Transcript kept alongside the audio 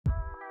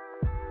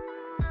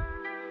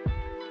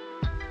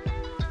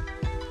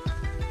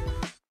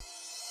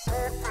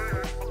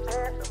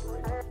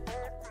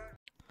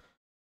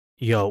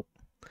Yo.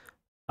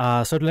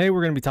 So today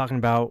we're going to be talking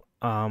about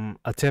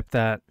a tip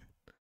that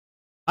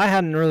I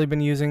hadn't really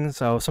been using.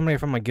 So somebody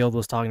from my guild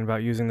was talking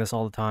about using this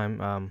all the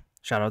time.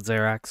 Shout out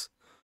Xerax.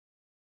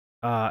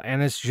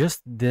 And it's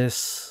just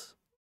this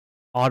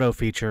auto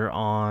feature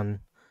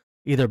on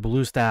either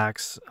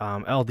Bluestacks,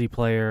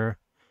 LDPlayer.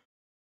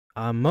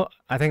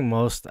 I think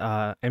most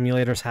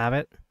emulators have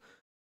it.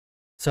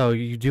 So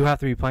you do have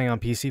to be playing on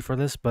PC for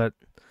this, but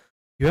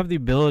you have the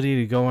ability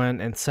to go in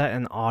and set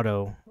an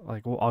auto,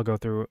 like I'll go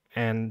through,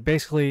 and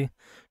basically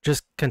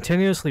just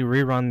continuously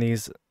rerun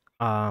these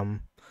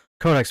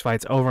Codex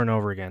fights over and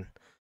over again.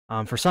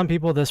 For some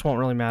people, this won't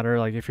really matter.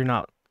 Like if you're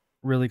not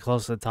really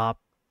close to the top,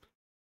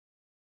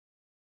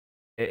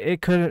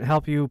 it could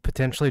help you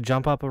potentially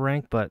jump up a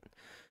rank, but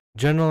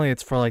generally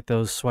it's for like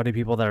those sweaty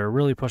people that are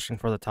really pushing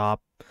for the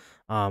top.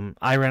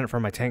 I ran it for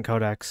my tank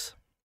Codex.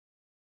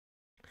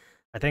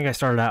 I think I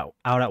started out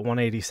at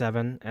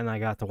 187 and I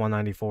got to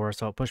 194,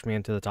 so it pushed me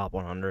into the top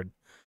 100.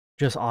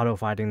 Just auto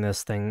fighting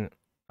this thing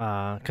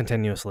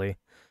continuously.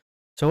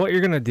 So what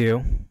you're gonna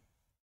do,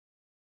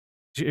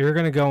 you're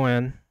gonna go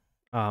in.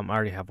 I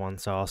already have one,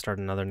 so I'll start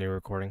another new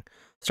recording.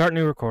 Start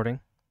new recording,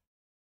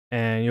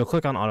 and you'll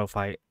click on auto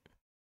fight.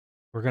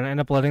 We're gonna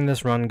end up letting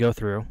this run go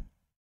through.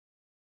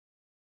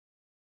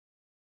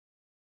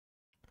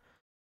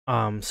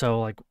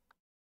 So like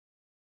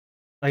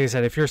I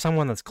said, if you're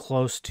someone that's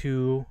close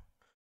to,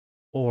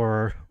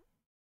 or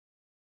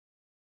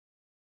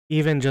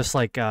even just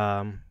like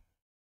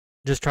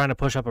just trying to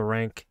push up a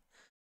rank,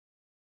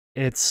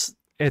 it's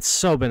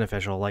so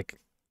beneficial. Like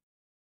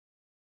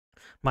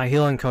my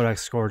healing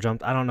Codex score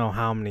jumped I don't know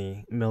how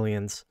many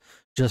millions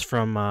just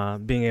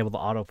from being able to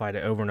auto fight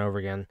it over and over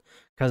again.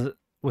 Because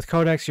with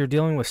Codex, you're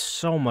dealing with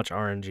so much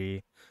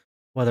RNG,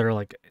 whether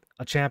like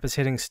a champ is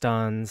hitting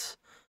stuns.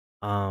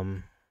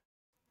 In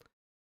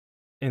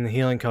the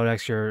healing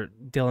Codex, you're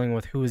dealing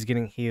with who is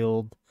getting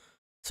healed.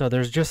 So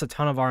there's just a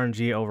ton of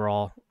RNG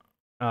overall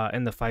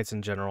in the fights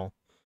in general.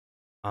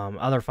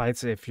 Other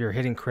fights, if you're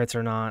hitting crits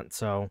or not.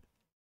 So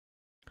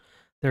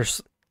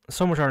there's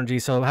so much RNG.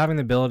 So having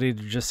the ability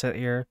to just sit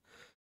here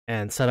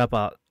and set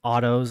up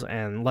autos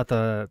and let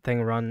the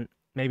thing run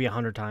maybe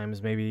 100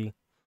 times. Maybe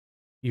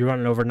you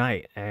run it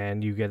overnight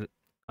and you get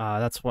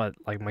that's what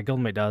like my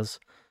guildmate does.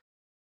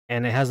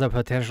 And it has the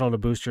potential to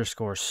boost your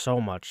score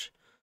so much.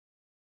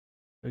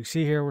 You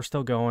see here, we're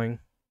still going.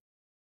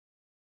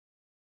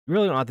 You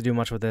really don't have to do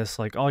much with this.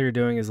 Like all you're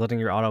doing is letting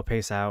your auto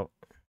pace out.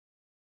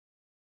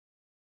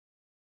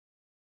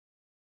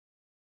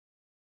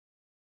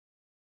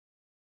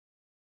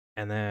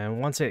 And then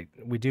once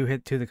we do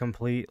hit to the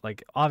complete,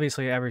 like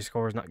obviously every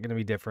score is not going to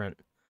be different.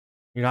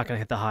 You're not going to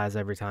hit the highs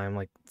every time.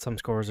 Like some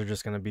scores are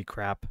just going to be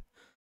crap,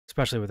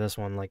 especially with this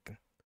one. Like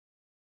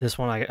this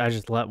one, I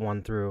just let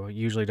one through. I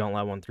usually don't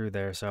let one through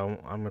there, so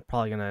I'm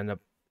probably going to end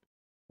up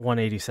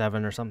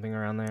 187 or something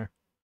around there.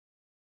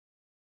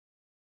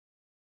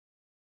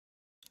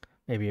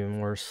 Maybe even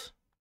worse.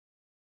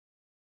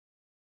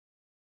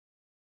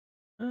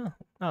 Not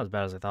as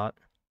bad as I thought.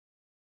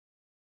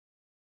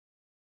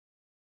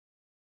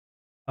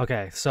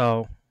 Okay,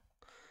 so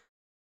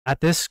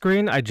at this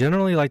screen, I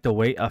generally like to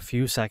wait a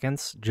few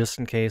seconds just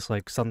in case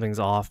like something's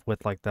off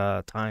with like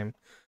the time.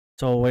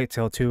 So I'll wait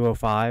till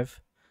 2:05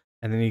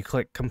 and then you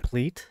click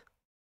complete.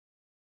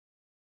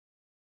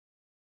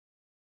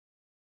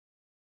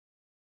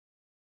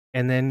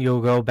 And then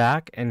you'll go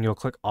back and you'll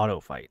click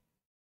auto fight.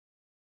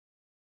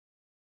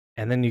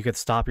 And then you could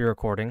stop your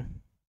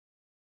recording.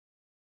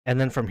 And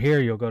then from here,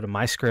 you'll go to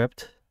my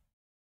script.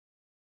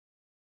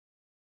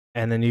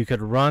 And then you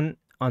could run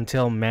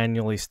until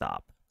manually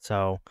stop.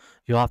 So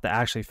you'll have to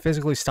actually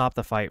physically stop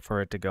the fight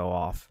for it to go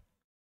off.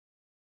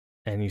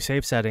 And you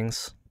save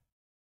settings.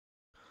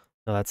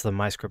 So that's the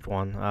my script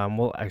one.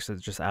 We'll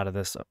exit just out of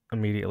this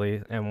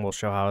immediately and we'll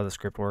show how the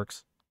script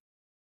works.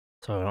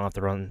 So I don't have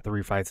to run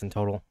 3 fights in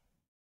total.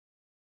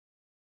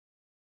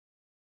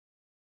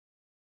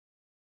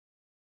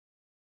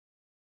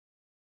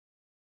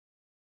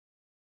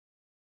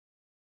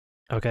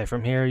 Okay,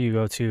 from here you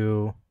go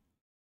to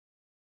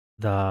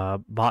the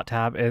bot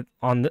tab.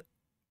 On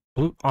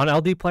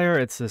LDPlayer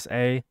it's this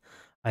A.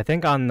 I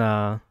think on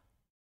the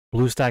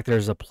Bluestack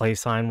there's a play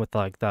sign with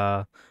like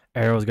the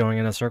arrows going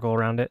in a circle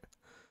around it.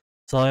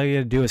 So all you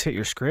gotta do is hit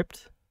your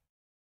script.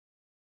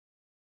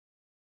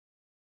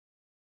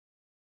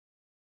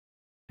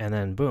 And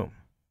then boom.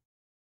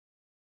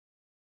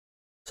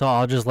 So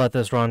I'll just let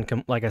this run,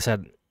 like I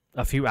said,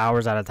 a few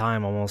hours at a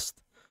time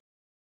almost.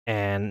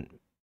 And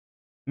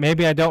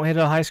maybe I don't hit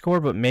a high score,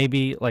 but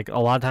maybe like a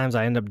lot of times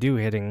I end up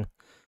hitting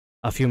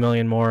a few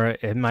million more.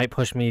 It might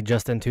push me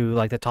just into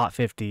like the top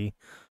 50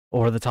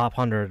 or the top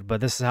 100, but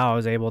this is how I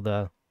was able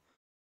to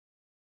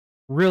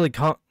really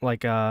get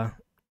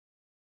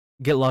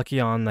lucky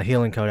on the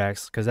healing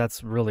Codex, because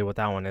that's really what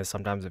that one is.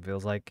 Sometimes it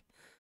feels like.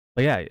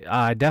 But yeah,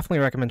 I definitely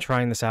recommend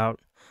trying this out.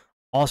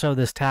 Also,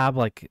 this tab,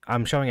 like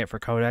I'm showing it for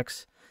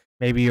Codex.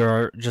 Maybe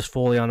you're just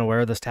fully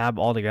unaware of this tab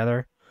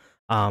altogether.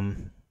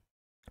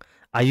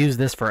 I use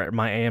this for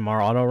my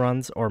AMR auto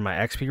runs or my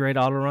XP rate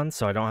auto runs,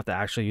 so I don't have to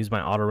actually use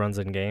my auto runs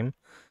in game.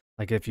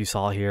 Like if you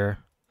saw here,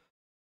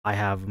 I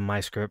have my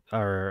script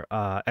or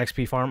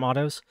XP farm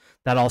autos.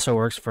 That also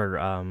works for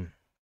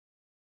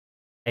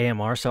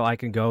AMR, so I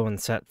can go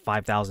and set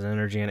 5,000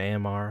 energy in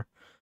AMR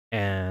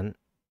and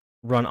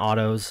run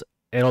autos.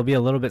 It'll be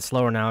a little bit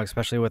slower now,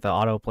 especially with the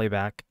auto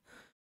playback.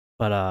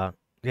 But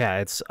yeah,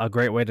 it's a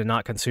great way to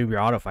not consume your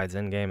auto fights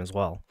in game as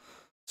well.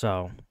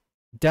 So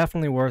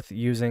definitely worth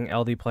using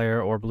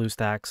LDPlayer or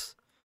Bluestacks.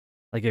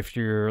 Like if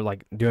you're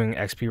like doing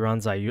XP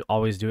runs, I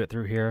always do it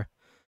through here,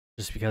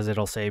 just because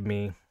it'll save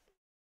me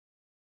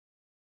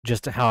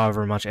just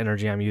however much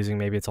energy I'm using.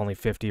 Maybe it's only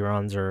 50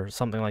 runs or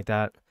something like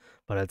that,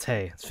 but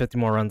it's 50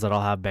 more runs that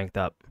I'll have banked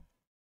up.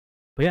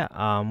 But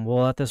yeah,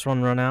 we'll let this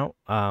run out.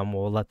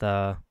 We'll let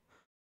the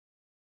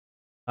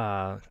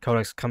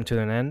Codex come to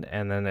an end,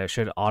 and then it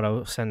should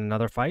auto send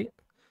another fight,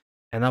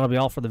 and that'll be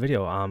all for the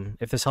video.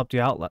 If this helped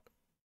you out,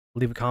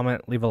 leave a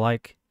comment, leave a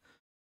like,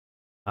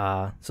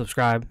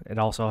 subscribe. It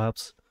also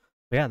helps.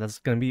 But yeah, that's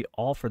gonna be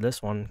all for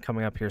this one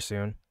coming up here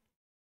soon.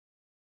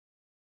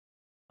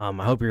 I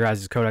hope your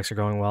guys' Codex are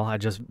going well. I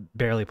just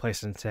barely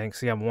placed in tank.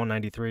 See, I'm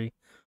 193. If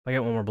I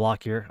get one more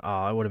block here,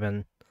 it would have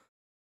been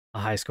a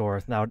high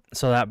score.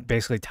 So that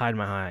basically tied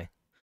my high.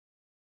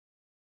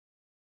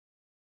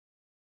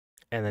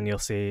 And then you'll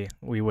see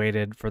we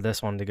waited for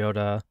this one to go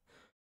to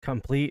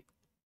complete.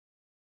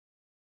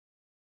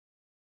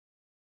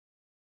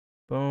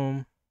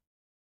 Boom.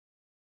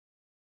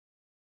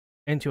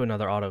 Into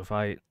another auto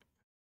fight.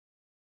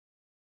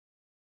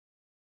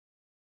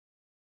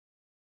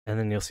 And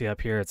then you'll see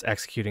up here it's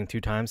executing 2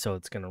 times, so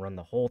it's going to run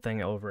the whole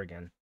thing over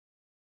again.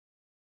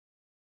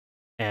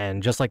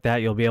 And just like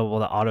that, you'll be able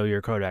to auto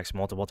your Codex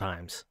multiple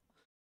times.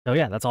 So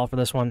yeah, that's all for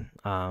this one.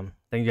 Thank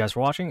you guys for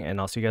watching, and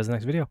I'll see you guys in the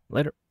next video.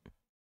 Later.